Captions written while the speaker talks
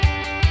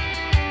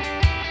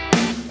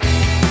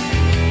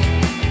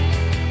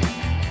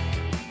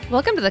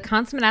Welcome to the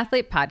Consummate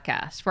Athlete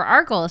Podcast, where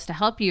our goal is to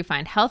help you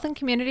find health and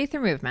community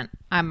through movement.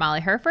 I'm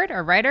Molly Herford,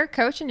 a writer,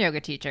 coach, and yoga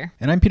teacher.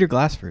 And I'm Peter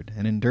Glassford,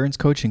 an endurance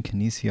coach and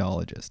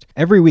kinesiologist.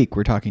 Every week,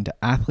 we're talking to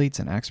athletes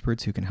and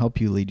experts who can help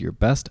you lead your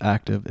best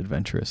active,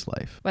 adventurous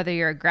life. Whether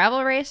you're a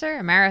gravel racer,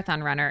 a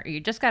marathon runner, or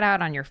you just got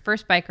out on your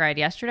first bike ride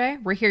yesterday,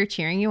 we're here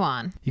cheering you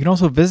on. You can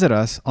also visit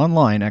us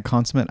online at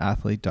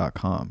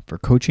consummateathlete.com for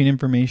coaching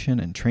information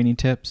and training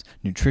tips,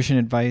 nutrition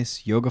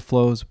advice, yoga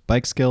flows,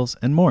 bike skills,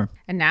 and more.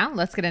 And now,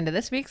 let's get into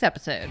this week's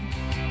episode.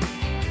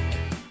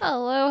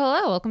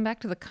 Hello. Welcome back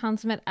to the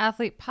Consummate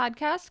Athlete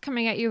Podcast,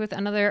 coming at you with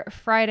another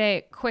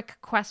Friday quick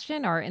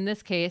question, or in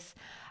this case,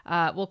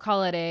 we'll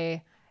call it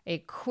a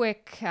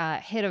quick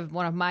hit of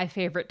one of my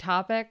favorite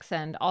topics,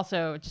 and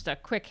also just a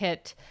quick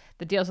hit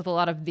that deals with a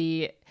lot of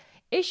the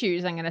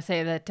issues, I'm going to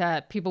say,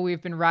 that people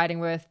we've been riding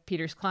with,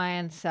 Peter's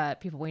clients,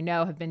 people we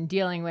know have been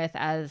dealing with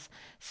as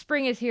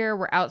spring is here,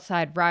 we're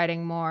outside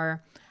riding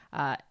more,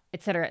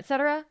 et cetera, et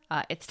cetera.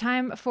 It's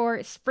time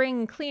for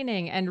spring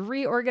cleaning and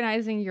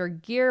reorganizing your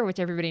gear, which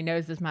everybody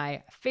knows is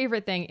my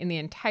favorite thing in the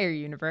entire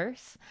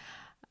universe.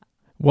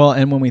 Well,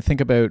 and when we think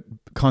about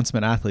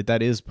consummate athlete,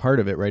 that is part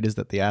of it, right? Is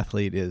that the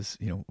athlete is,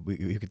 you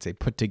could say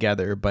put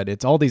together, but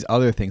it's all these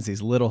other things,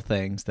 these little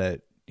things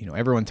that,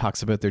 everyone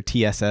talks about their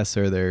TSS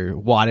or their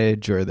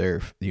wattage or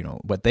their,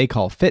 what they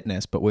call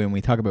fitness. But when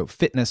we talk about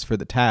fitness for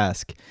the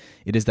task,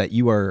 it is that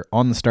you are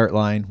on the start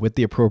line with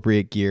the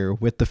appropriate gear,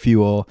 with the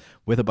fuel,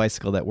 with a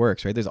bicycle that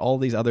works, right? There's all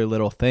these other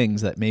little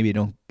things that maybe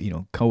don't,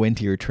 go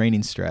into your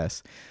training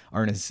stress,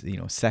 aren't as,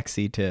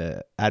 sexy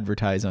to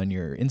advertise on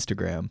your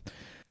Instagram.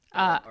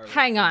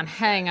 Hang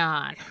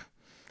on.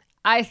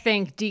 I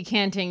think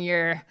decanting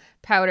your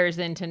powders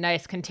into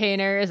nice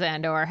containers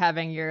and or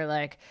having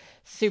your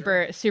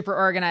super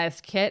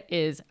organized kit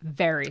is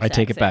very sexy. I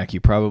take it back. You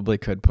probably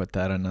could put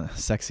that on a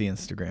sexy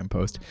Instagram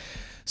post.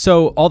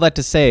 So all that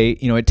to say,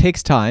 it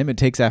takes time, it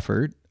takes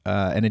effort,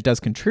 and it does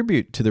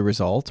contribute to the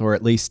result, or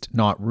at least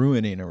not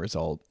ruining a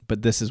result.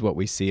 But this is what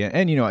we see.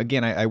 And,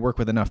 again, I work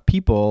with enough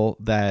people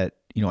that,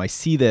 I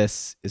see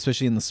this,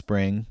 especially in the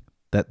spring,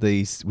 that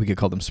we could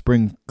call them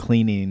spring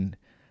cleaning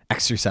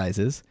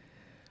exercises,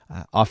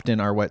 often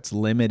are what's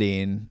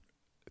limiting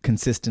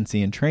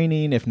consistency in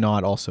training, if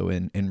not also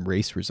in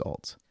race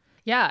results.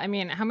 Yeah. I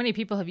mean, how many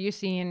people have you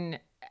seen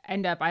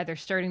end up either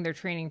starting their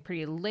training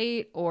pretty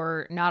late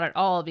or not at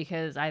all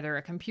because either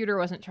a computer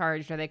wasn't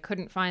charged or they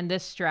couldn't find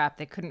this strap,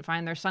 they couldn't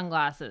find their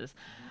sunglasses,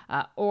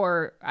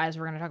 or as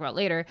we're going to talk about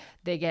later,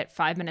 they get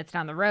 5 minutes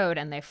down the road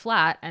and they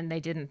flat and they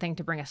didn't think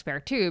to bring a spare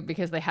tube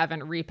because they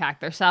haven't repacked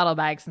their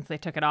saddlebag since they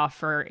took it off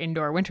for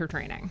indoor winter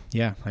training.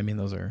 Yeah. I mean,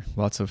 those are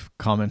lots of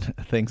common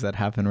things that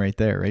happen right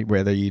there, right?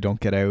 Whether you don't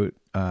get out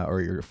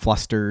or you're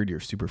flustered, you're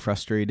super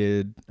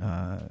frustrated,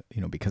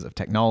 because of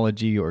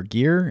technology or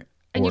gear.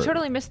 And you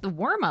totally missed the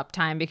warm-up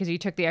time because you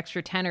took the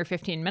extra 10 or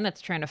 15 minutes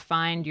trying to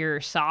find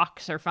your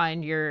socks or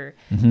find your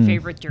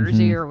favorite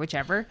jersey or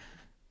whichever.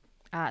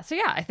 So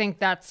yeah, I think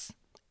that's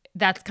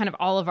kind of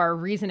all of our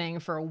reasoning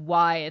for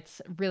why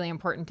it's really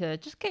important to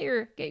just get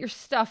your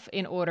stuff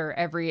in order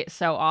every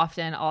so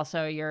often.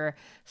 Also, your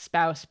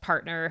spouse,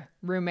 partner,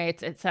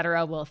 roommates,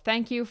 etc. will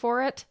thank you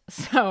for it.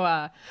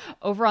 So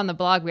over on the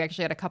blog, we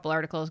actually had a couple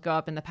articles go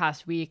up in the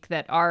past week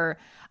that are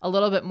a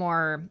little bit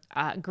more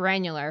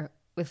granular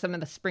with some of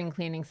the spring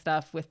cleaning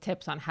stuff, with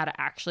tips on how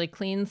to actually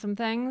clean some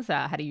things,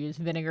 how to use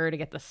vinegar to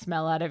get the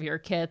smell out of your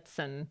kits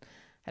and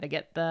how to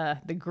get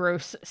the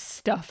gross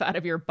stuff out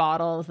of your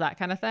bottles, that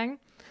kind of thing.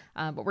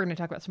 But we're going to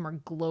talk about some more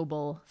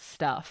global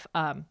stuff,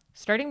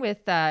 starting with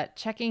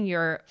checking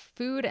your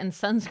food and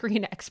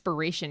sunscreen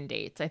expiration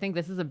dates. I think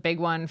this is a big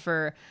one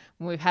for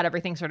when we've had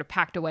everything sort of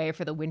packed away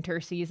for the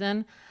winter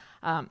season.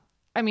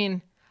 I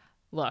mean,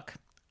 look,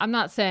 I'm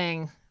not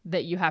saying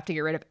that you have to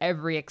get rid of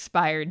every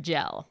expired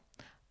gel.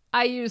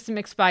 I use some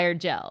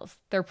expired gels.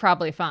 They're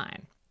probably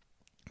fine.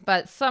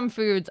 But some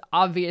foods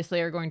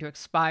obviously are going to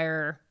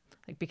expire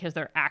because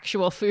they're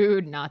actual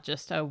food, not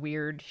just a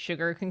weird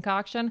sugar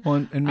concoction.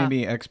 Well, and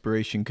maybe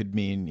expiration could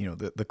mean,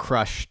 the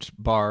crushed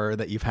bar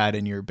that you've had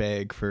in your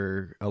bag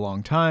for a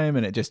long time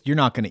and you're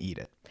not going to eat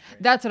it.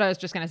 That's what I was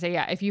just going to say.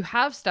 Yeah. If you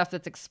have stuff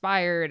that's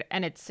expired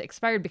and it's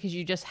expired because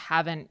you just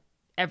haven't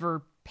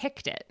ever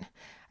picked it,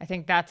 I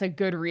think that's a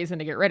good reason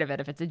to get rid of it.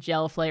 If it's a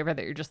gel flavor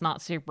that you're just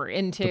not super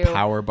into. The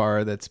power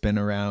bar that's been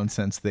around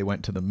since they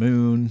went to the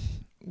moon.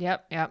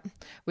 Yep.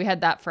 We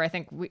had that for, I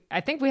think we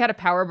had a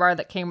power bar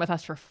that came with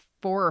us for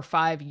 4 or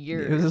 5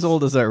 years. It was as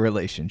old as our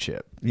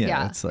relationship.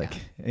 Yeah. It's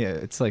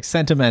like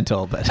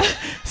sentimental, but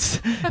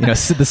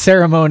the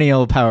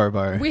ceremonial power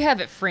bar. We have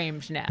it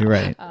framed now.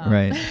 Right.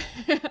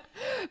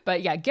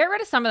 But yeah, get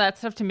rid of some of that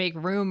stuff to make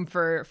room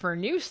for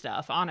new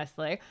stuff,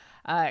 honestly.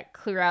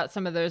 Clear out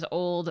some of those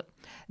old,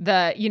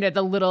 the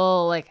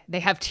little, they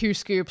have 2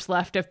 scoops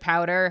left of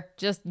powder.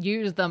 Just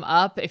use them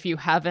up if you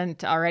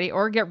haven't already,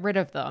 or get rid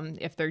of them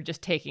if they're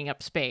just taking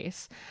up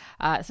space.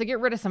 So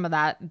get rid of some of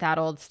that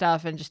old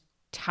stuff and just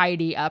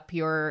tidy up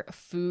your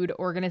food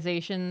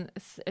organization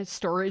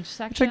storage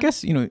section. Which I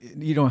guess,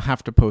 you don't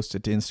have to post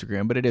it to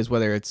Instagram, but it is,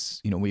 whether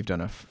it's, you've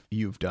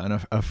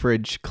done a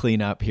fridge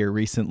cleanup here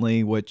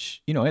recently,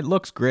 which, it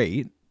looks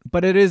great,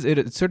 but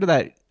it's sort of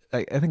that,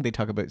 I think they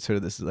talk about sort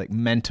of this like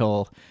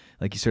mental,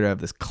 like you sort of have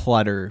this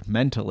clutter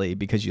mentally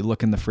because you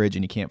look in the fridge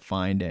and you can't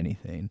find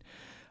anything.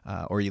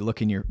 Or you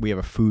look we have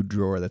a food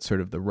drawer that's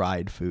sort of the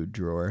ride food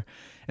drawer.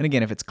 And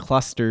again, if it's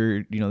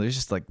clustered, there's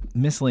just like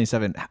miscellaneous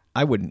stuff, and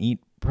I wouldn't eat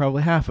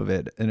probably half of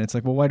it. And it's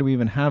like, well, why do we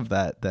even have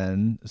that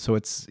then? So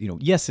it's,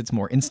 yes, it's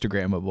more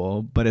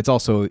Instagrammable, but it's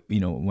also,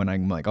 when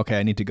I'm like, okay,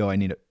 I need to go, I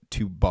need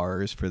 2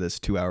 bars for this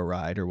 2-hour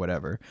ride or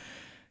whatever,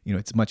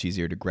 it's much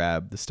easier to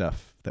grab the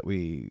stuff that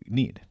we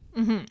need.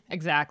 Mm-hmm,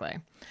 exactly.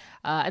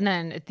 And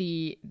then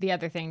the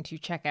other thing to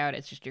check out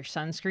is just your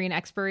sunscreen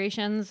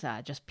expirations,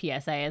 just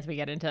PSA as we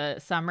get into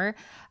summer.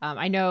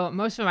 I know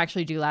most of them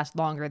actually do last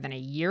longer than a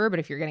year, but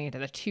if you're getting into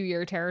the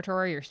 2-year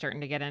territory, you're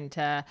starting to get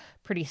into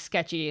pretty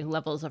sketchy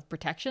levels of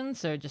protection.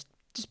 So just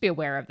be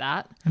aware of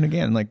that. And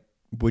again, like,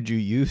 would you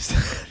use,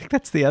 I think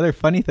that's the other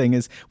funny thing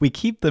is we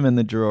keep them in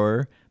the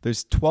drawer.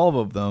 There's 12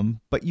 of them,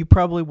 but you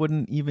probably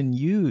wouldn't even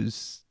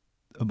use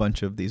a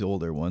bunch of these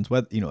older ones,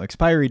 whether,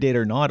 expiry date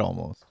or not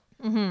almost.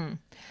 Mm-hmm.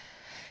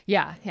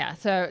 Yeah.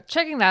 So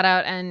checking that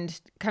out and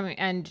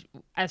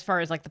as far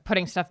as like the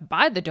putting stuff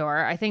by the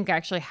door, I think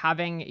actually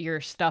having your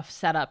stuff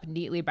set up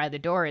neatly by the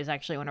door is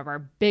actually one of our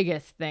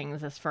biggest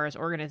things as far as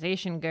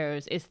organization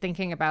goes, is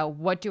thinking about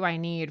what do I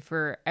need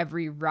for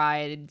every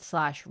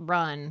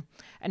ride/run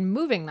and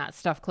moving that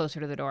stuff closer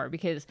to the door,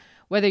 because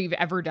whether you've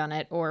ever done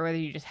it or whether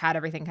you just had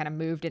everything kind of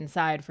moved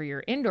inside for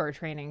your indoor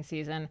training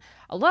season,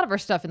 a lot of our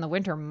stuff in the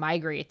winter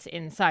migrates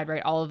inside,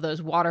 right? All of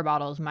those water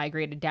bottles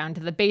migrated down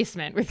to the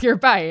basement with your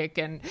bike,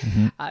 and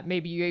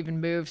maybe you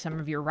even move some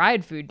of your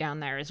ride food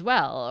down there as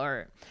well,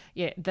 or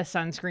the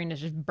sunscreen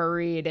is just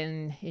buried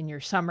in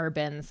your summer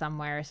bin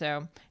somewhere.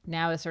 So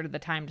now is sort of the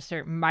time to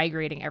start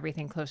migrating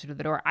everything closer to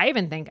the door. I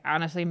even think,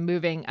 honestly,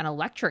 moving an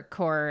electric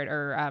cord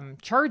or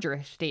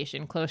charger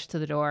station close to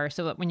the door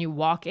so that when you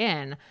walk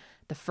in,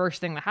 the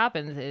first thing that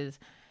happens is,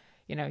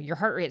 your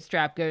heart rate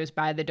strap goes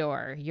by the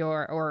door,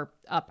 or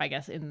up, I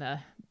guess,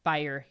 by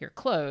your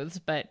clothes,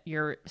 but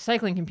your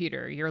cycling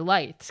computer, your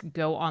lights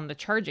go on the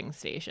charging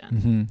station.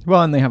 Mm-hmm.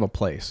 Well, and they have a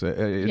place.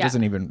 It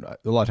doesn't even,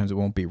 a lot of times it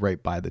won't be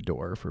right by the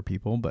door for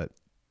people, but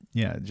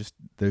yeah, just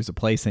there's a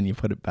place and you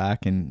put it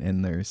back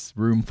and there's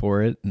room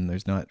for it. And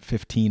there's not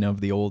 15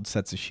 of the old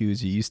sets of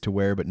shoes you used to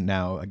wear, but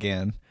now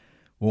again,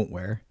 won't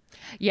wear.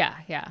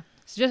 Yeah.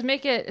 So just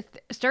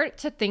start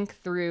to think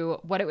through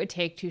what it would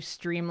take to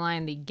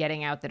streamline the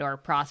getting out the door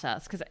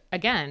process. Because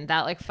again,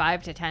 that like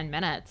 5 to 10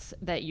 minutes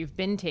that you've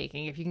been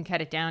taking, if you can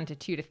cut it down to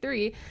 2 to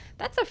 3,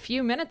 that's a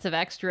few minutes of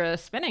extra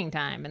spinning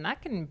time. And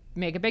that can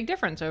make a big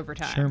difference over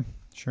time.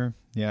 Sure.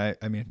 Yeah.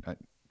 I mean,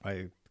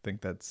 I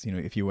think that's,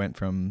 if you went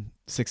from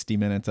 60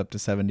 minutes up to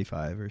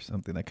 75 or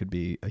something, that could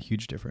be a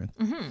huge difference.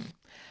 Mm-hmm.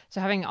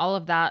 So having all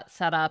of that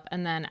set up,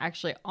 and then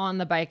actually on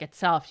the bike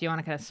itself, do you want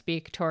to kind of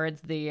speak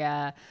towards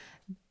the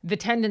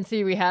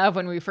tendency we have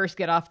when we first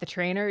get off the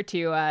trainer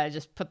to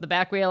just put the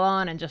back wheel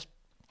on and just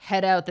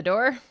head out the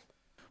door?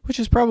 Which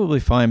is probably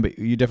fine, but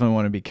you definitely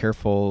want to be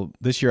careful.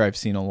 This year I've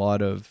seen a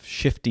lot of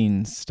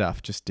shifting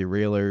stuff, just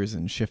derailleurs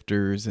and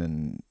shifters,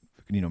 and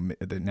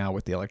now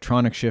with the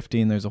electronic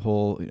shifting, there's a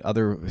whole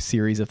other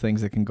series of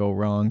things that can go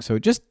wrong. So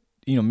just,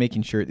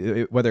 making sure,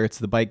 whether it's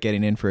the bike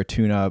getting in for a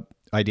tune-up,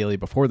 ideally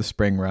before the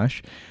spring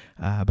rush,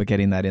 but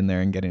getting that in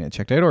there and getting it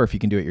checked out, or if you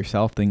can do it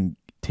yourself, then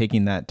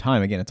taking that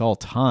time. Again, it's all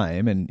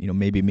time, and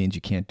maybe it means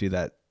you can't do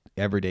that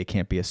every day.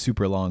 Can't be a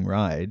super long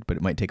ride, but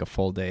it might take a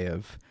full day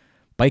of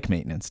bike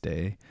maintenance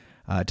day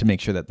to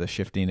make sure that the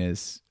shifting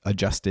is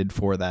adjusted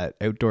for that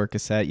outdoor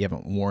cassette. You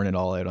haven't worn it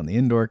all out on the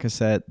indoor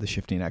cassette. The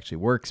shifting actually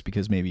works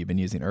because maybe you've been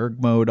using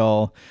erg mode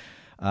all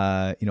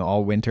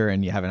winter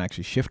and you haven't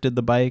actually shifted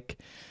the bike.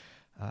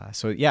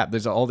 So yeah,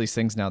 there's all these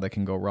things now that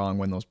can go wrong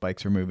when those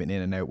bikes are moving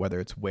in and out, whether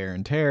it's wear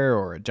and tear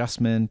or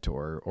adjustment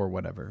or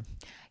whatever.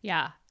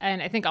 Yeah.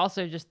 And I think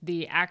also just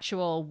the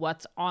actual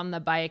what's on the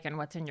bike and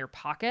what's in your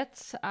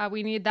pockets.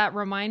 We need that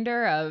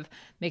reminder of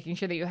making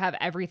sure that you have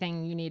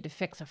everything you need to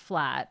fix a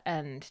flat.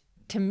 And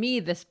to me,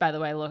 this, by the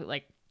way, look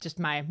like just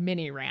my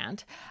mini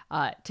rant.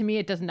 To me,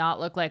 it does not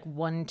look like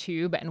one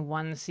tube and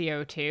one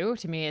CO2.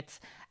 To me, it's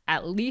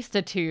at least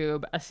a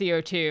tube, a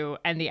CO2,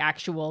 and the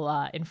actual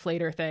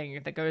inflator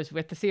thing that goes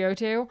with the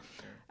CO2.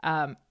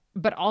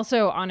 But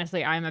also,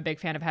 honestly, I'm a big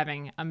fan of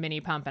having a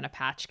mini pump and a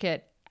patch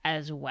kit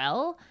as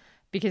well,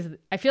 because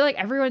I feel like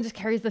everyone just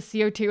carries the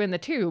CO2 in the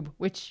tube,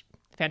 which,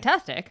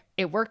 fantastic.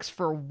 It works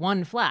for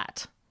one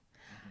flat.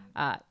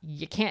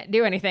 You can't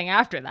do anything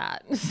after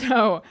that.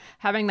 So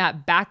having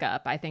that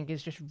backup, I think,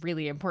 is just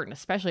really important,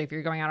 especially if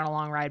you're going out on a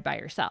long ride by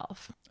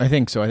yourself. I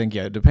think so. I think,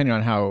 yeah, depending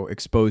on how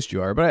exposed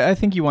you are. But I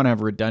think you want to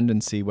have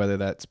redundancy, whether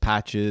that's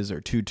patches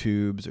or 2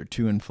 tubes or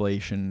 2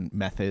 inflation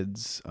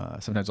methods.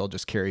 Sometimes I'll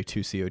just carry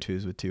 2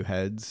 CO2s with 2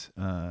 heads.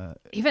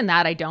 Even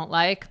that I don't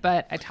like,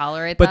 but I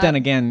tolerate that. But then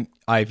again,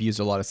 I've used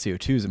a lot of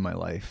CO2s in my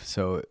life.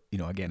 So,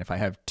 again, if I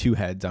have two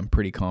heads, I'm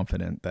pretty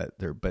confident that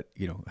but,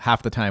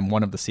 half the time,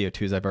 one of the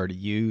CO2s I've already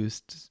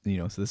used, so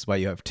this is why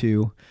you have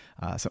two.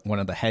 So one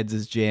of the heads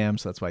is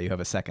jammed. So that's why you have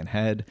a second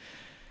head.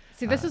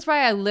 See, this is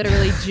why I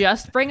literally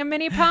just bring a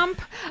mini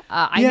pump.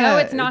 I know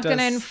it's not going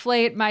to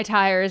inflate my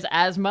tires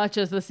as much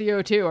as the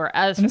CO2 or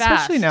as fast.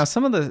 Especially now,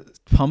 some of the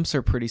pumps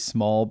are pretty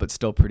small, but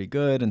still pretty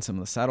good. And some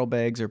of the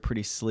saddlebags are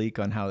pretty sleek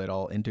on how it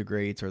all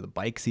integrates, or the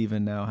bikes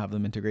even now have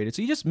them integrated.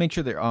 So you just make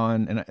sure they're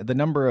on. And the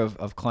number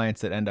of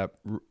clients that end up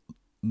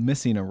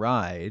missing a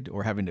ride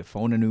or having to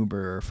phone an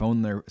Uber or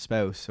phone their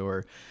spouse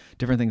or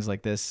different things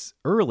like this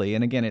early.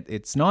 And again,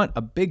 it's not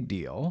a big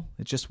deal.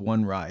 It's just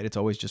one ride. It's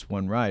always just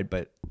one ride,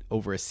 but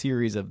over a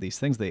series of these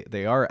things,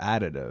 they are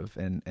additive.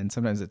 And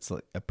sometimes it's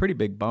like a pretty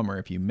big bummer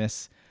if you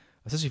miss,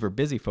 especially for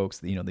busy folks,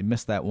 they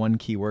miss that one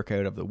key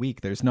workout of the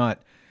week. There's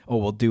not,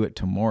 we'll do it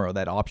tomorrow.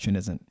 That option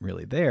isn't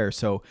really there.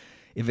 So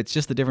if it's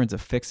just the difference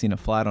of fixing a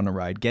flat on a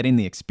ride, getting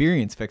the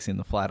experience fixing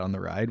the flat on the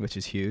ride, which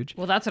is huge.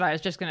 Well, that's what I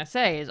was just going to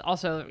say is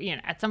also,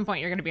 at some point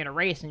you're going to be in a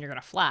race and you're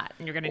going to flat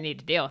and you're going to need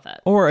to deal with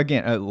it. Or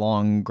again, a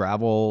long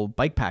gravel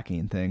bike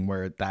packing thing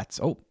where that's,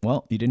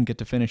 you didn't get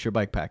to finish your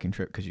bike packing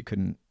trip because you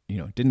couldn't,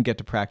 didn't get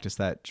to practice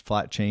that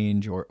flat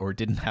change or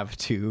didn't have a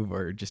tube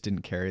or just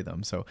didn't carry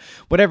them. So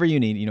whatever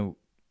you need,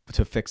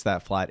 to fix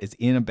that flat is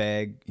in a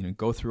bag.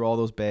 Go through all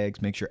those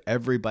bags, make sure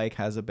every bike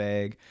has a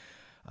bag.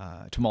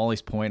 To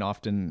Molly's point,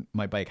 often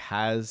my bike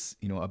has,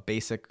 a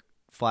basic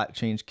flat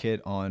change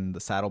kit on the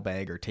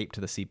saddlebag or taped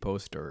to the seat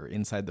post or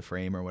inside the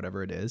frame or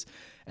whatever it is.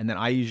 And then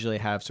I usually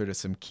have sort of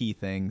some key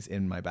things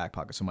in my back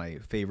pocket. So my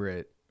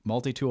favorite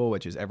multi-tool,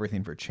 which is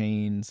everything for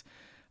chains.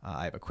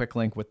 I have a quick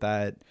link with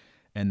that.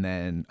 And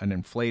then an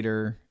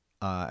inflator,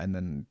 and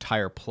then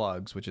tire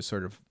plugs, which is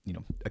sort of,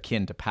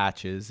 akin to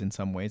patches in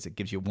some ways. It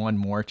gives you one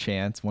more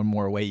chance, one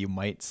more way you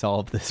might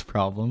solve this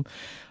problem.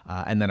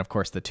 And then, of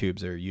course, the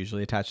tubes are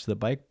usually attached to the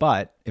bike.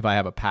 But if I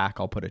have a pack,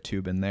 I'll put a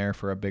tube in there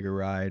for a bigger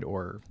ride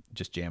or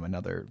just jam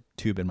another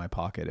tube in my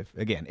pocket.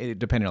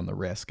 Depending on the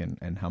risk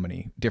and how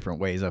many different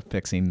ways of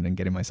fixing and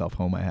getting myself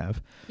home I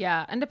have.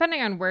 Yeah. And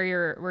depending on where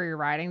you're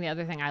riding, the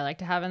other thing I like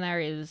to have in there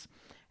is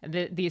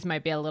these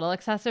might be a little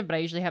excessive, but I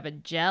usually have a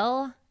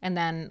gel and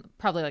then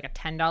probably like a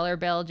 $10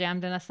 bill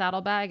jammed in a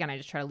saddlebag. And I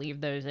just try to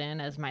leave those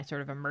in as my sort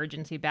of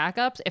emergency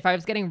backups. If I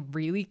was getting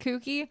really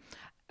kooky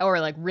or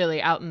like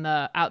really out in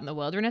the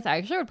wilderness, I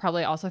actually would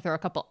probably also throw a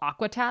couple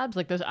aqua tabs,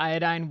 like those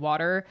iodine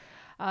water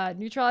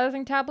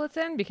neutralizing tablets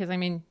in, because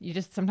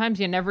sometimes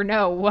you never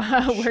know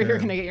where you're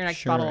going to get your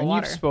next bottle of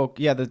water.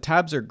 The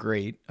tabs are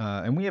great.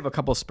 And we have a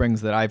couple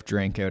springs that I've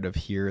drank out of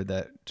here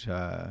that,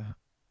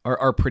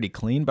 are pretty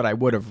clean, but I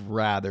would have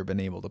rather been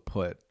able to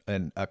put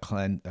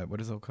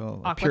what is it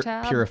called?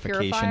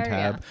 Purification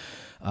tab.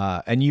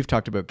 Yeah. And you've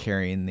talked about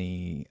carrying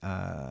the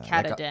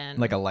Katadyn,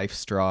 like a Life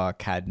Straw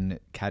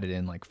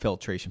Katadyn, like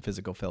filtration,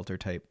 physical filter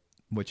type,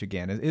 which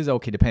again is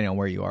okay depending on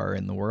where you are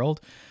in the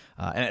world.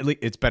 And at least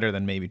it's better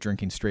than maybe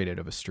drinking straight out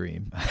of a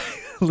stream.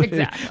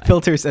 Exactly.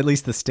 Filters at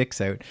least the sticks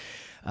out.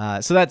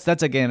 So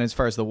that's again, as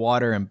far as the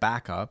water and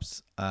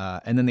backups.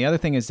 And then the other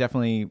thing is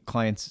definitely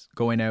clients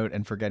going out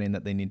and forgetting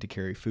that they need to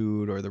carry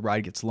food, or the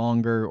ride gets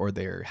longer, or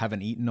they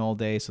haven't eaten all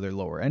day, so they're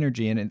lower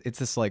energy. And it's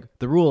just like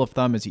the rule of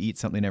thumb is you eat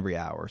something every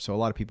hour. So a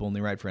lot of people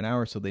only ride for an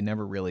hour, so they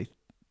never really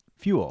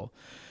fuel.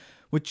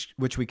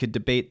 Which we could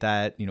debate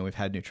that, we've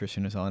had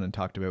nutritionists on and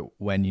talked about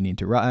when you need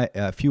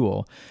to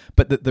fuel.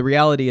 But the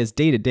reality is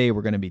day to day,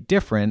 we're going to be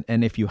different.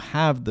 And if you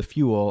have the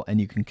fuel and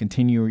you can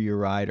continue your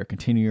ride or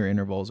continue your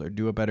intervals or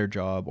do a better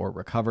job or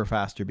recover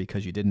faster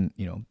because you didn't,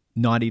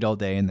 not eat all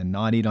day and then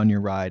not eat on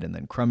your ride and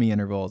then crummy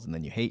intervals and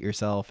then you hate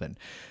yourself and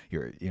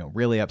you're,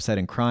 really upset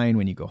and crying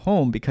when you go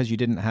home because you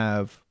didn't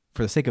have,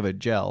 for the sake of a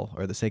gel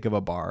or the sake of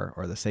a bar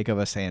or the sake of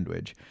a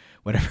sandwich,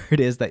 whatever it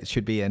is that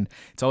should be in,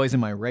 it's always in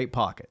my right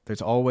pocket.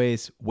 There's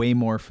always way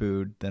more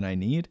food than I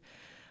need.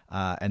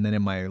 And then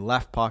in my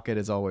left pocket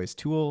is always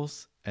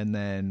tools. And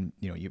then,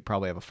 you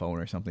probably have a phone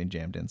or something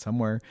jammed in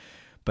somewhere.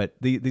 But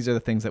these are the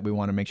things that we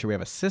want to make sure we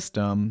have a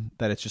system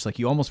that it's just like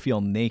you almost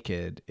feel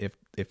naked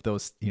if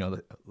those,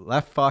 the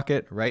left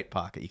pocket, right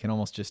pocket, you can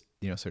almost just,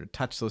 sort of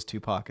touch those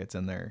two pockets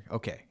and they're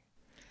okay.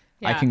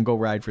 Yeah. I can go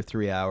ride for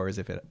 3 hours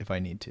if I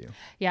need to.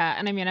 Yeah,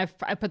 and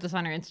I put this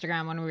on our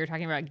Instagram when we were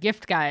talking about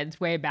gift guides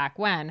way back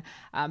when.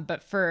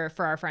 But for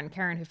our friend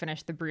Karen who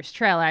finished the Bruce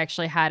Trail, I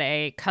actually had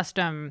a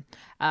custom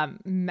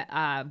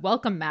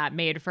welcome mat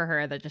made for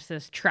her that just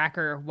says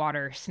tracker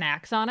water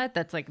snacks on it.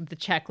 That's like the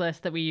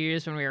checklist that we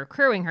used when we were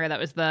crewing her. That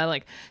was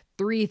the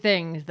 3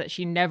 things that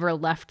she never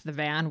left the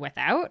van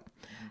without.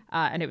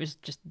 And it was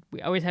just,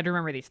 we always had to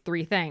remember these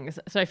 3 things.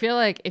 So I feel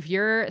like if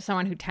you're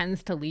someone who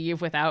tends to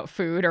leave without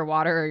food or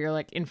water, or you're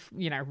like,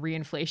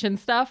 reinflation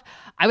stuff,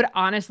 I would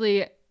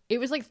honestly, it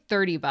was like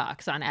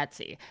 $30 on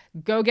Etsy.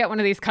 Go get one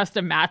of these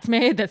custom mats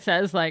made that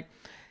says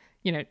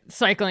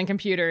cycling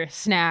computer,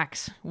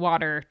 snacks,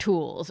 water,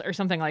 tools, or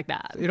something like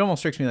that. It almost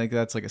strikes me like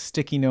that's like a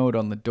sticky note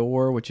on the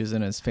door, which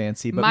isn't as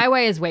fancy. But my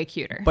way is way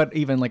cuter. But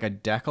even like a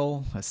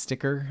decal, a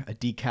sticker, a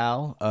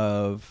decal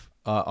of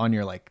on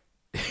your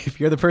if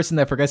you're the person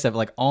that forgets to have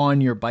like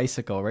on your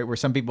bicycle, right? Where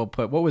some people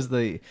put, what was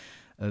the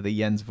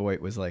Jens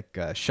Voigt was like,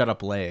 shut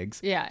up legs.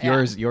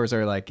 Yeah. Yours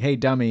are like, hey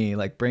dummy,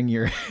 like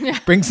bring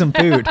bring some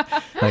food.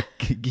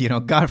 Like,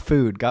 got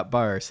food, got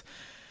bars.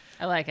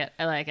 I like it.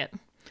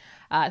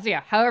 So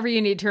yeah, however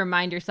you need to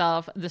remind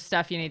yourself the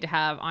stuff you need to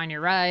have on your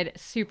ride,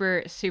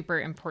 super, super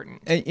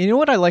important. And you know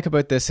what I like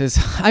about this is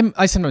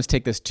I sometimes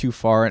take this too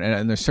far,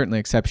 and there's certainly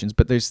exceptions,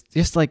 but there's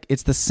just like,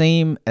 it's the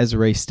same as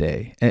race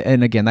day.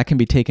 And again, that can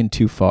be taken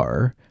too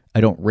far. I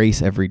don't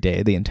race every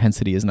day. The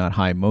intensity is not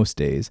high most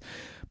days,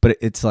 but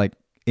it's like,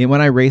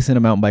 when I race in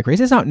a mountain bike race,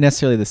 it's not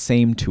necessarily the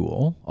same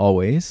tool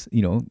always.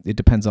 It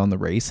depends on the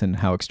race and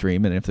how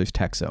extreme and if there's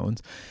tech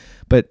zones.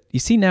 But you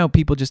see now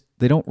people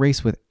they don't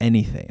race with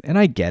anything. And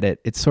I get it.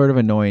 It's sort of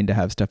annoying to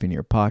have stuff in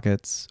your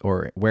pockets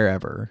or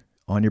wherever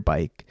on your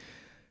bike.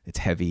 It's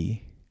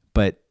heavy,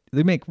 but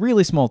they make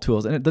really small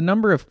tools. And the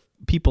number of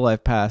people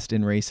I've passed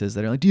in races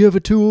that are like, do you have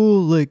a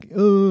tool? Like,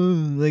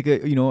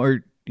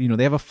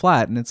 they have a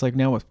flat, and it's like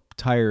now with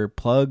tire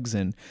plugs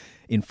and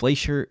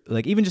inflator,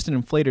 like even just an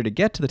inflator to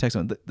get to the tech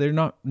zone.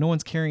 No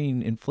one's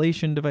carrying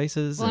inflation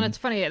devices. Well, and it's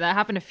funny that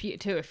happened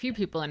to a few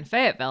people in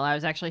Fayetteville. I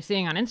was actually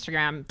seeing on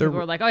Instagram, people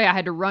were like, oh yeah, I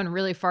had to run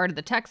really far to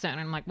the tech zone.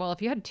 And I'm like, well,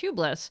 if you had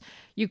tubeless,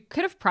 you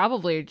could have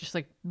probably just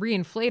like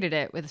reinflated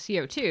it with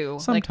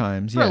CO2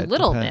 sometimes, for a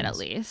little bit at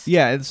least.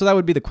 Yeah, so that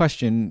would be the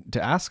question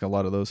to ask a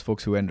lot of those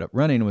folks who ended up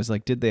running, was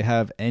like, did they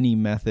have any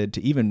method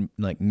to even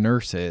like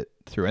nurse it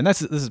through? And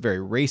this is very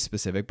race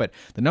specific, but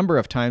the number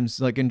of times,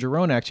 like in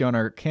Girona, actually on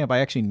our camp, I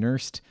actually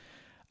nursed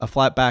a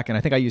flat back, and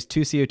I think I used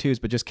 2 CO2s,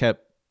 but just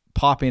kept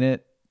popping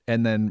it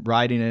and then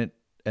riding it,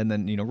 and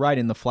then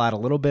riding the flat a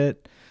little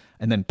bit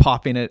and then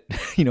popping it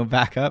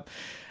back up,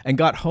 and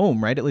got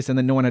home, right, at least, and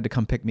then no one had to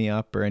come pick me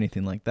up or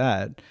anything like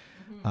that.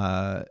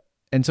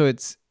 And so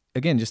it's,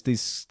 again, just these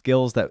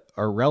skills that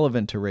are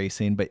relevant to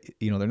racing, but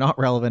they're not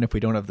relevant if we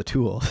don't have the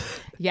tools.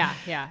 Yeah,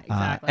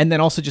 exactly. And then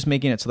also just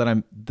making it so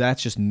that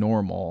that's just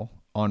normal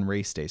on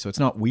race day. So it's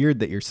not weird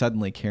that you're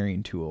suddenly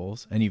carrying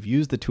tools, and you've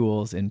used the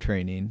tools in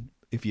training,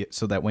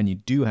 so that when you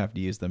do have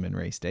to use them in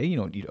race day, you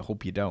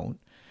hope you don't.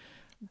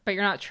 But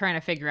you're not trying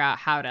to figure out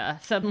how to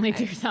suddenly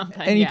do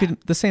something. And you could,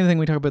 the same thing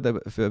we talk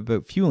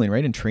about fueling,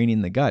 right? And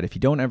training the gut. If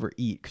you don't ever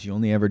eat, because you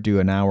only ever do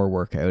an hour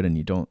workout, and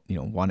you don't,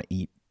 want to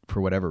eat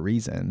for whatever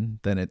reason,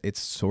 then it's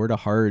sort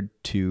of hard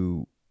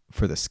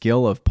for the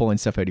skill of pulling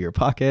stuff out of your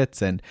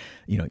pockets, and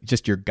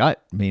just your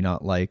gut may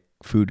not like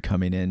food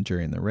coming in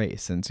during the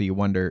race. And so you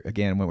wonder,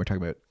 again, when we're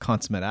talking about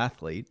consummate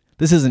athlete,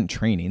 this isn't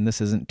training,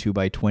 this isn't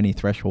 2x20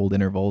 threshold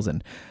intervals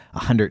and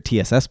 100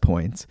 TSS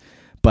points,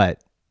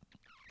 but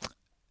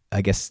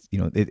I guess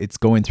it's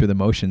going through the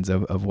motions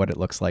of what it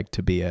looks like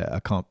to be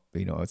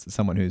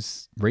someone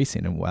who's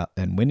racing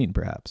and winning,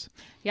 perhaps.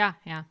 Yeah.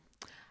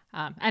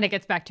 And it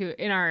gets back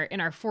to in our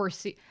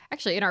 4C.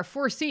 Actually, in our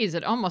 4Cs,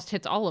 it almost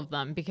hits all of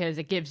them, because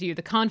it gives you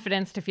the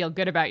confidence to feel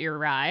good about your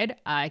ride.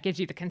 It gives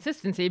you the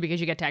consistency because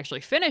you get to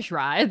actually finish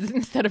rides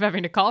instead of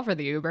having to call for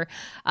the Uber.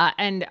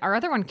 And our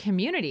other one,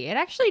 community, it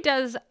actually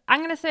does.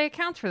 I'm going to say it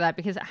counts for that,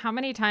 because how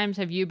many times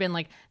have you been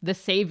like the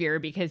savior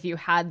because you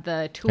had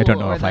the tool? I don't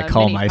know if I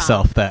call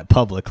myself that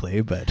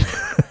publicly, but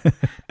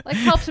like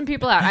help some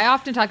people out. I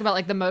often talk about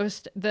like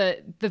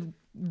the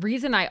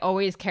reason I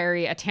always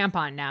carry a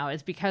tampon now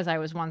is because I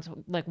was once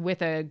like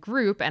with a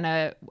group, and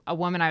a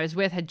woman I was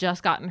with had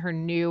just gotten her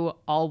new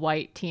all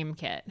white team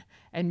kit,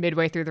 and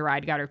midway through the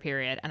ride got her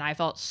period, and I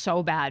felt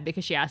so bad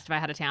because she asked if I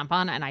had a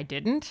tampon and I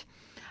didn't.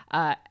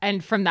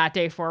 And from that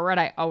day forward,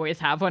 I always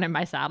have one in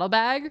my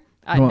saddlebag,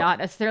 not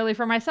necessarily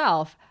for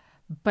myself,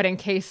 but in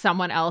case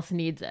someone else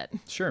needs it.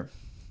 Sure.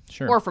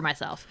 Or for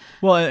myself.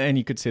 Well, and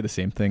you could say the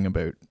same thing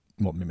about,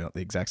 well, maybe not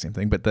the exact same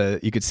thing,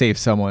 but you could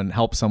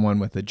help someone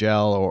with a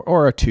gel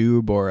or a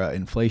tube or an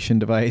inflation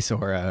device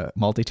or a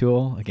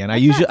multi-tool. Again, I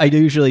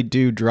usually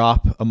do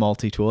drop a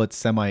multi-tool. It's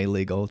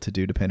semi-illegal to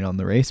do depending on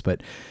the race,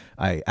 but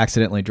I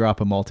accidentally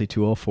drop a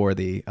multi-tool for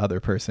the other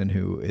person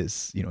who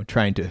is,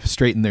 trying to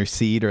straighten their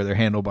seat or their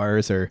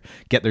handlebars or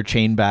get their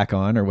chain back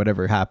on or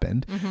whatever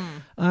happened.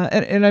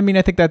 And I mean,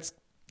 I think that's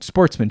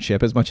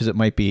sportsmanship as much as it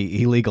might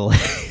be illegal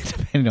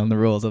depending on the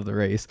rules of the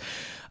race.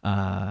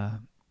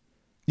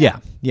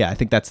 Yeah, I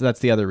think that's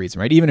the other reason,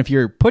 right? Even if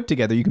you're put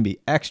together, you can be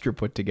extra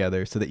put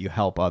together so that you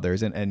help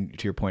others. And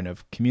to your point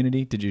of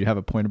community, did you have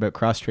a point about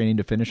cross-training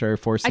to finish our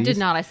 4Cs? I did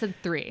not. I said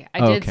 3.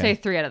 I did say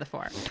 3 out of the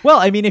 4. Well,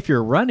 I mean, if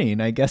you're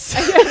running, I guess...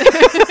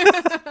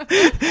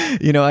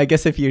 I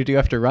guess if you do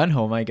have to run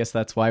home, I guess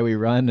that's why we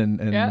run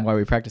and why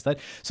we practice that.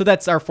 So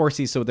that's our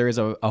 4Cs. So there is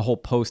a whole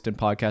post and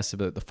podcast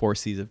about the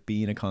 4Cs of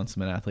being a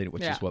consummate athlete,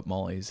 which is what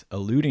Molly's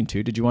alluding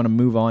to. Did you want to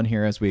move on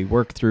here as we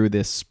work through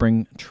this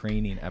spring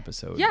training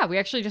episode? Yeah, we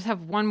actually just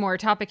have one more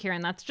topic here,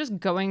 and that's just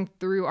going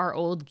through our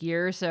old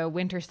gear. So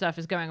winter stuff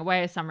is going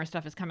away, summer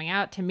stuff is coming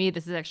out. To me,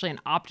 this is actually an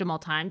optimal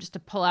time just to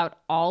pull out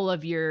all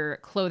of your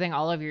clothing,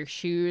 all of your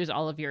shoes,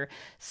 all of your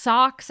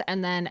socks,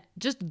 and then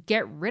just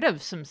get rid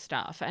of some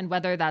stuff. And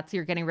whether that's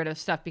you're getting rid of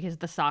stuff because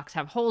the socks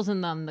have holes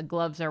in them, the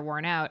gloves are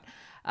worn out,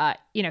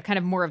 kind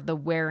of more of the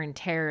wear and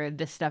tear.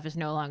 This stuff is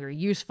no longer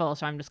useful,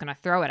 so I'm just going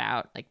to throw it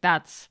out. Like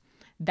that's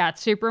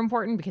super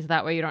important, because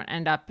that way you don't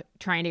end up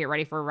trying to get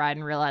ready for a ride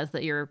and realize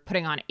that you're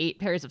putting on 8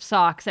 pairs of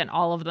socks and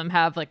all of them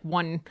have like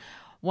one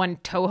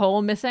toe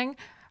hole missing,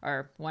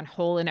 or one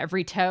hole in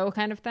every toe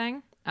kind of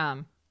thing.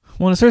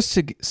 Well, it starts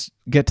to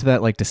get to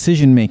that like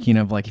decision making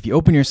of like, if you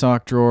open your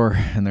sock drawer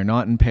and they're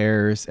not in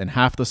pairs, and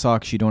half the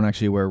socks you don't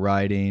actually wear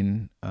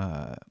riding,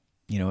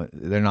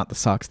 they're not the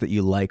socks that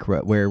you like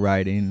wear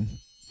riding,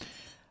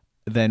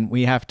 then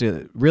we have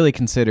to really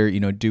consider,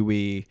 do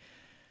we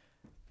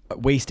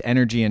waste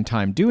energy and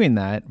time doing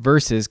that,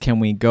 versus can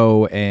we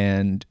go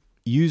and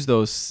use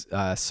those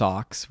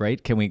socks,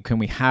 right? Can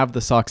we have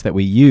the socks that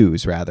we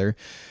use, rather,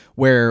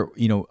 where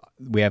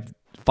we have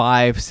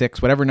 5,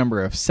 6, whatever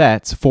number of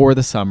sets for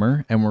the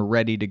summer, and we're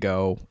ready to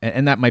go,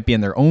 and that might be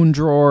in their own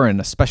drawer, and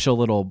a special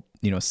little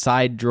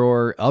side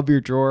drawer of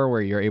your drawer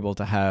where you're able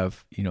to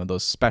have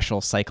those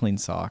special cycling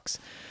socks.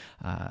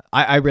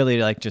 I really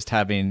like just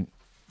having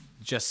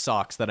just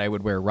socks that I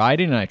would wear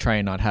riding, and I try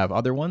and not have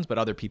other ones, but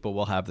other people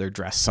will have their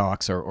dress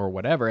socks or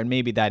whatever, and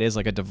maybe that is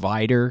like a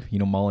divider.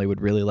 Molly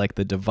would really like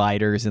the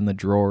dividers in the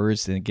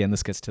drawers, and again,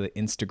 this gets to the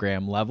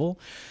Instagram level,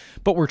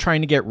 but we're trying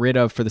to get rid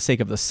of, for the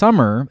sake of the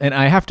summer. And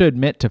I have to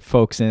admit to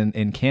folks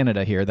in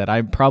Canada here that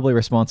I'm probably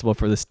responsible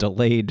for this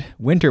delayed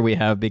winter we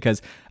have,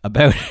 because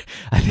I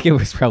think it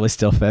was probably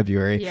still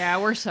February. Yeah,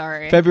 we're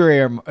sorry. February,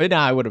 it would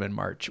have been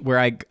March, where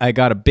I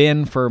got a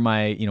bin for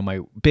my,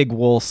 my big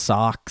wool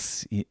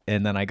socks,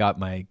 and then I got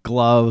my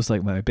gloves,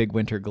 like my big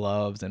winter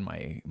gloves, and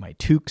my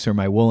toques, or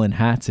my woolen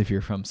hats if you're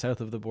from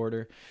south of the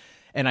border.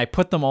 And I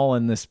put them all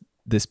in this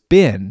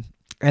bin.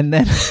 And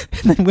then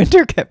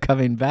winter kept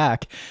coming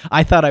back.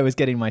 I thought I was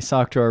getting my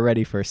sock drawer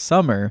ready for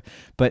summer,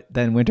 but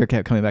then winter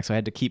kept coming back. So I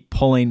had to keep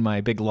pulling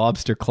my big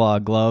lobster claw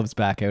gloves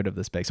back out of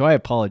this bag. So I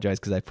apologize,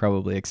 because I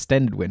probably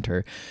extended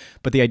winter.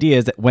 But the idea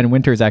is that when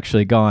winter is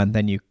actually gone,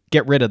 then you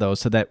get rid of those,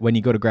 so that when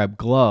you go to grab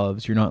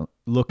gloves, you're not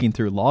looking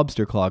through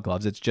lobster claw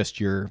gloves. It's just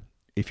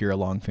if you're a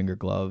long finger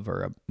glove,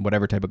 or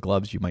whatever type of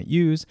gloves you might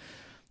use,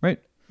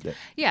 right?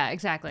 Yeah,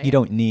 exactly. You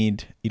don't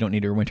need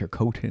your winter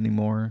coat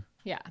anymore.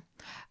 Yeah.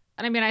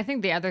 And I mean, I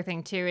think the other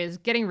thing too is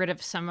getting rid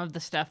of some of the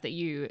stuff that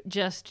you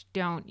just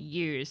don't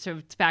use. So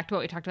it's back to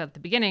what we talked about at the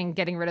beginning,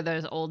 getting rid of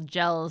those old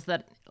gels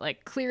that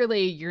like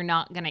clearly you're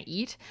not going to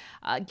eat.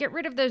 Get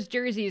rid of those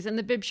jerseys and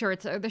the bib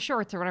shorts or the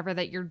shorts or whatever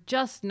that you're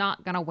just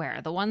not going to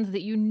wear. The ones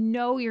that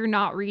you're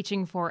not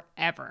reaching for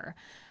ever.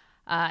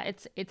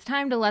 It's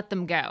time to let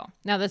them go.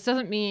 Now, this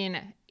doesn't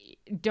mean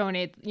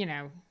donate,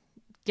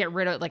 get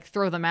rid of, like,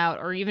 throw them out,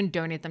 or even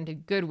donate them to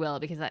Goodwill,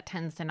 because that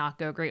tends to not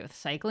go great with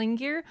cycling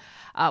gear.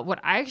 What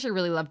I actually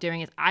really love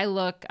doing is I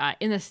look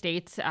in the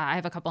States. I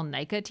have a couple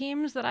NICA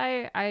teams that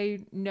I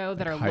know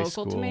that are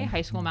local to me,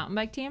 high school mountain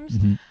bike teams.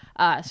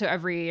 Mm-hmm. So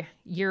every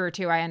year or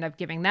two, I end up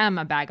giving them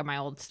a bag of my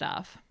old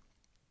stuff.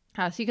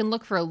 So you can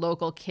look for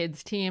local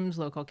kids teams,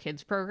 local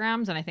kids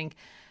programs, and I think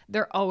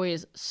they're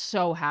always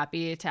so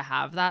happy to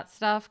have that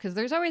stuff, because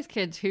there's always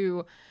kids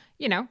who,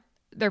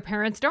 their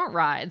parents don't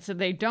ride, so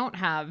they don't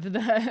have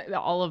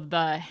all of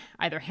the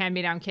either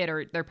hand-me-down kit,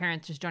 or their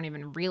parents just don't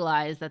even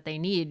realize that they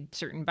need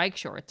certain bike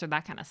shorts or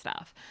that kind of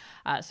stuff.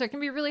 So it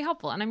can be really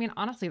helpful. And I mean,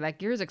 honestly, that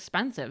gear is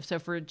expensive. So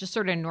for just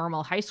sort of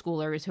normal high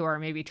schoolers who are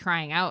maybe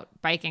trying out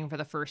biking for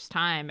the first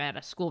time at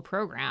a school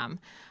program,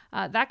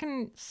 that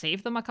can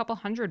save them a couple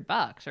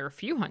 $100 or a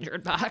few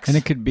 $100. And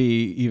it could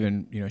be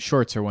even,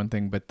 shorts are one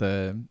thing, but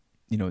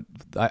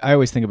I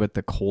always think about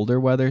the colder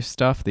weather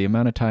stuff, the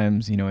amount of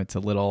times, it's a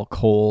little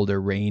cold or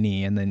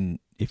rainy, and then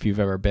if you've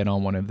ever been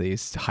on one of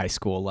these high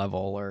school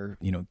level or,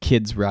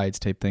 kids rides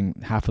type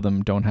thing, half of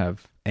them don't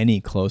have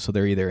any clothes. So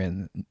they're either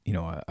in,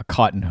 a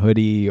cotton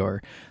hoodie,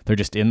 or they're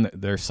just in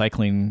their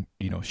cycling,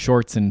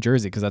 shorts and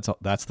jersey, because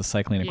that's the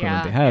cycling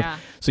equipment they have. Yeah.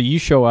 So you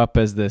show up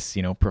as this,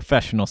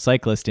 professional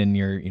cyclist in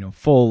your,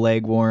 full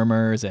leg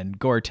warmers and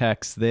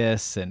Gore-Tex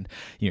this, and,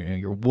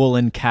 your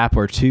woolen cap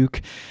or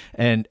toque,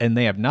 and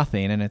they have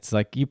nothing. And it's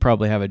like, you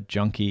probably have a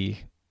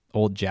junky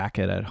old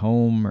jacket at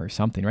home or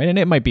something, right? And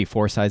it might be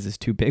 4 sizes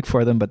too big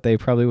for them, but they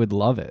probably would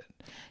love it.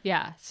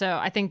 Yeah. So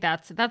I think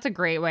that's a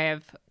great way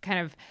of kind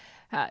of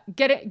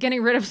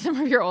getting rid of some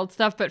of your old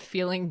stuff, but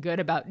feeling good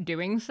about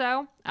doing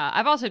so.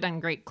 I've also done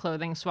great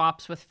clothing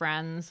swaps with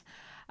friends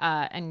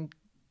and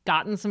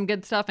gotten some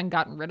good stuff and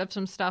gotten rid of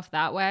some stuff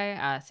that way.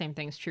 Same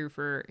thing's true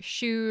for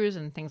shoes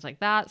and things like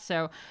that.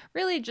 So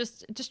really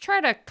just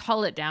try to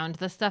cull it down to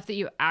the stuff that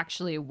you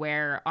actually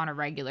wear on a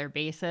regular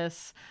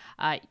basis.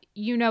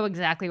 You know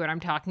exactly what I'm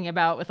talking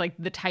about with like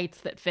the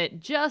tights that fit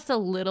just a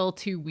little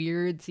too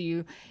weird. So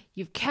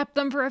you've kept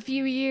them for a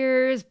few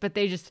years, but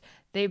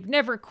they've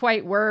never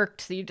quite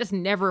worked. So you just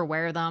never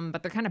wear them,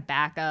 but they're kind of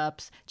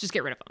backups. Just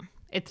get rid of them.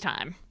 It's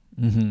time.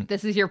 Mm-hmm.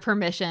 This is your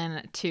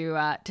permission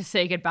to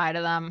say goodbye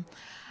to them.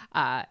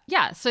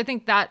 So I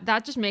think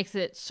that just makes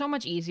it so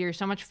much easier,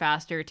 so much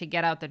faster to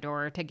get out the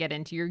door, to get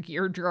into your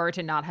gear drawer,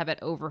 to not have it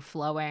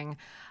overflowing.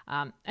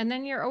 And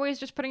then you're always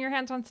just putting your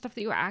hands on stuff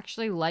that you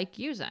actually like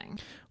using.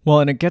 Well,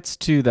 and it gets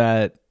to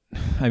that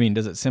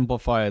does it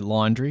simplify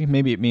laundry?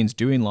 Maybe it means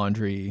doing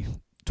laundry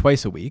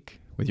twice a week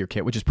with your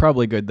kit, which is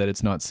probably good that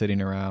it's not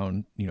sitting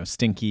around,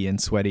 stinky and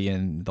sweaty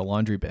in the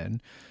laundry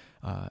bin.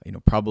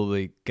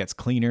 Probably gets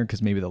cleaner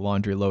because maybe the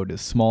laundry load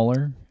is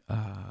smaller.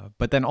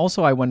 But then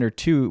also I wonder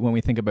too, when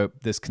we think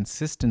about this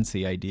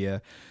consistency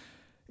idea,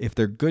 if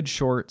they're good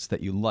shorts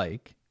that you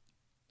like,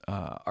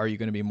 are you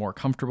going to be more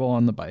comfortable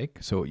on the bike?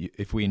 So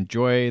if we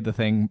enjoy the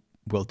thing,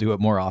 we'll do it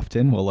more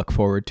often. We'll look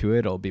forward to it.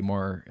 It'll be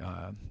more,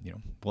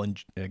 we'll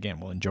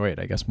enjoy it,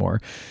 I guess,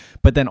 more.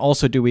 But then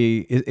also,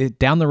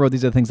 down the road,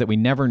 these are the things that we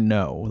never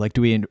know. Like,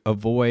 do we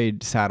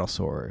avoid saddle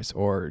sores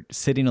or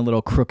sitting a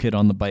little crooked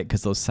on the bike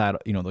because those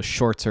those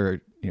shorts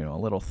are, a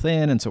little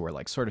thin. And so we're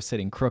like sort of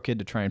sitting crooked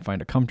to try and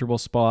find a comfortable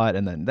spot.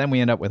 And then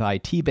we end up with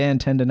IT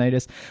band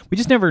tendonitis. We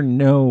just never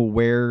know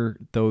where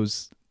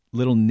those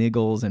little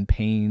niggles and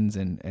pains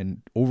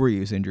and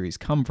overuse injuries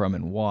come from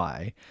and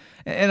why.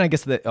 And I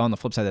guess that on the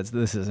flip side,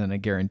 this isn't a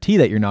guarantee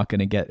that you're not going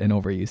to get an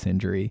overuse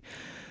injury.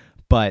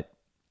 But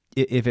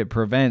if it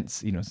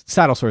prevents,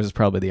 saddle sores is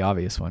probably the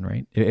obvious one,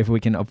 right? If we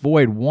can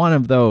avoid one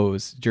of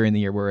those during the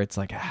year where it's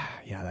like,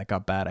 that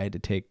got bad, I had to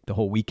take the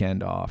whole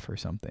weekend off or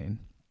something.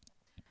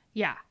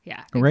 Yeah.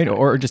 Exactly. Right.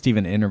 Or just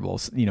even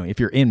intervals. If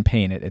you're in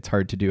pain, it's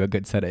hard to do a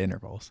good set of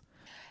intervals.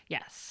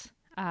 Yes.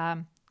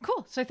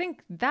 Cool. So I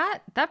think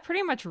that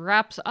pretty much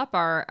wraps up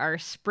our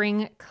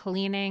spring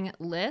cleaning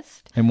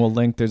list. And we'll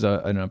link,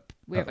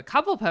 we have a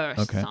couple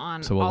posts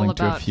on so we'll all link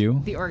about to a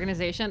few. The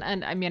organization.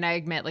 And I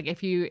admit, like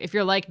if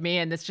you're like me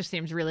and this just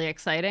seems really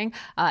exciting,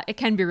 it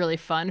can be really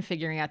fun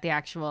figuring out the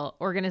actual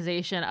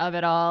organization of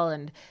it all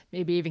and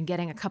maybe even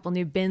getting a couple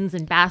new bins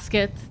and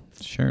baskets.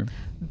 Sure.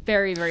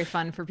 Very, very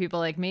fun for people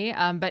like me.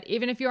 But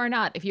even if you are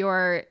not, if you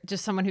are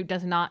just someone who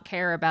does not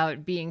care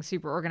about being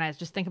super organized,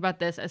 just think about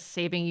this as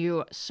saving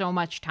you so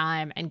much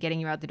time and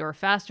getting you out the door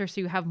faster so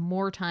you have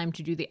more time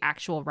to do the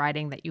actual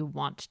riding that you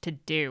want to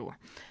do.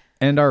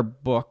 And our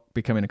book,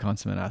 Becoming a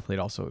Consummate Athlete,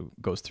 also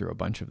goes through a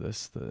bunch of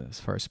this as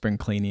far as spring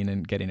cleaning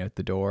and getting out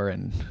the door.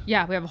 And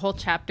yeah, we have a whole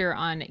chapter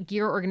on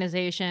gear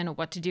organization,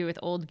 what to do with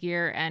old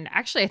gear. And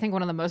actually, I think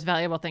one of the most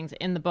valuable things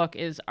in the book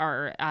is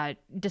our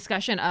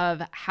discussion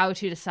of how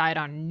to decide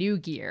on new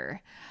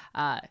gear.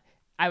 I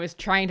was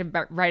trying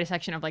to write a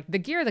section of like the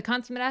gear the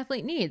consummate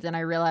athlete needs. And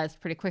I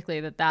realized pretty quickly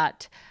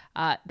that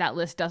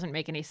list doesn't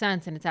make any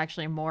sense. And it's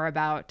actually more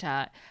about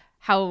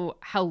how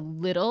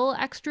little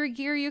extra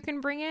gear you can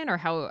bring in or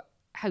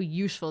how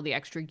useful the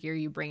extra gear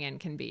you bring in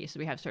can be. So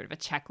we have sort of a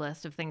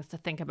checklist of things to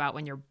think about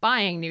when you're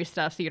buying new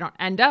stuff so you don't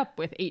end up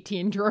with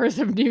 18 drawers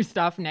of new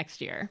stuff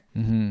next year.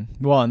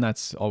 Mm-hmm. Well, and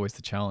that's always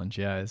the challenge,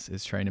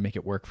 is trying to make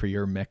it work for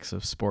your mix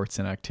of sports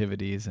and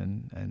activities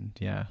and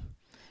yeah.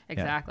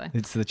 Exactly. Yeah.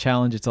 It's the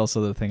challenge. It's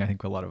also the thing I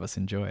think a lot of us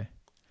enjoy.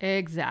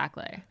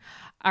 Exactly.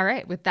 All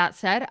right. With that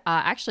said,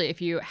 actually, if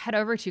you head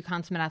over to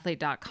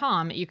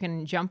consummateathlete.com, you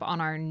can jump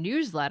on our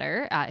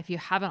newsletter if you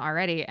haven't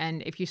already.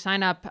 And if you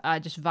sign up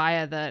just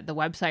via the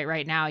website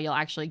right now, you'll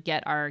actually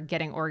get our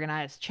Getting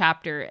Organized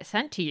chapter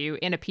sent to you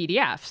in a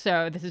PDF.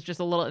 So this is just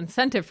a little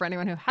incentive for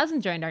anyone who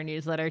hasn't joined our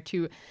newsletter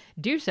to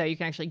do so. You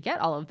can actually get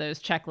all of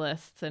those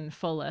checklists and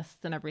full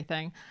lists and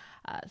everything.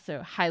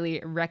 So highly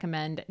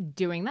recommend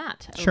doing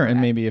that. Sure. And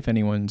maybe if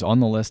anyone's on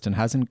the list and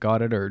hasn't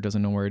got it or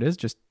doesn't know where it is,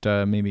 just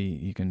maybe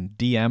you can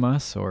DM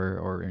us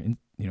or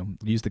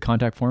use the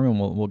contact form and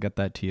we'll get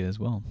that to you as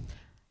well.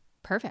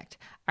 Perfect.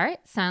 All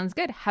right. Sounds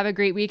good. Have a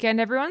great weekend,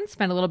 everyone.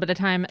 Spend a little bit of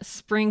time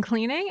spring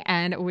cleaning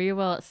and we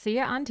will see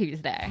you on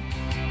Tuesday.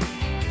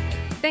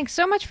 Thanks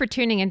so much for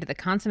tuning into the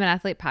Consummate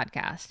Athlete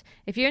podcast.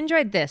 If you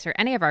enjoyed this or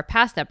any of our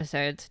past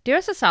episodes, do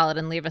us a solid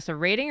and leave us a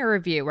rating or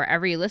review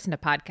wherever you listen to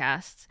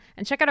podcasts.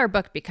 And check out our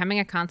book, Becoming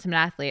a Consummate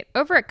Athlete,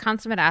 over at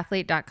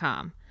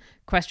consummateathlete.com.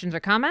 Questions or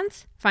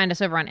comments? Find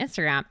us over on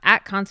Instagram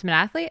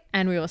 @consummateathlete,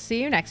 and we will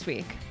see you next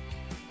week.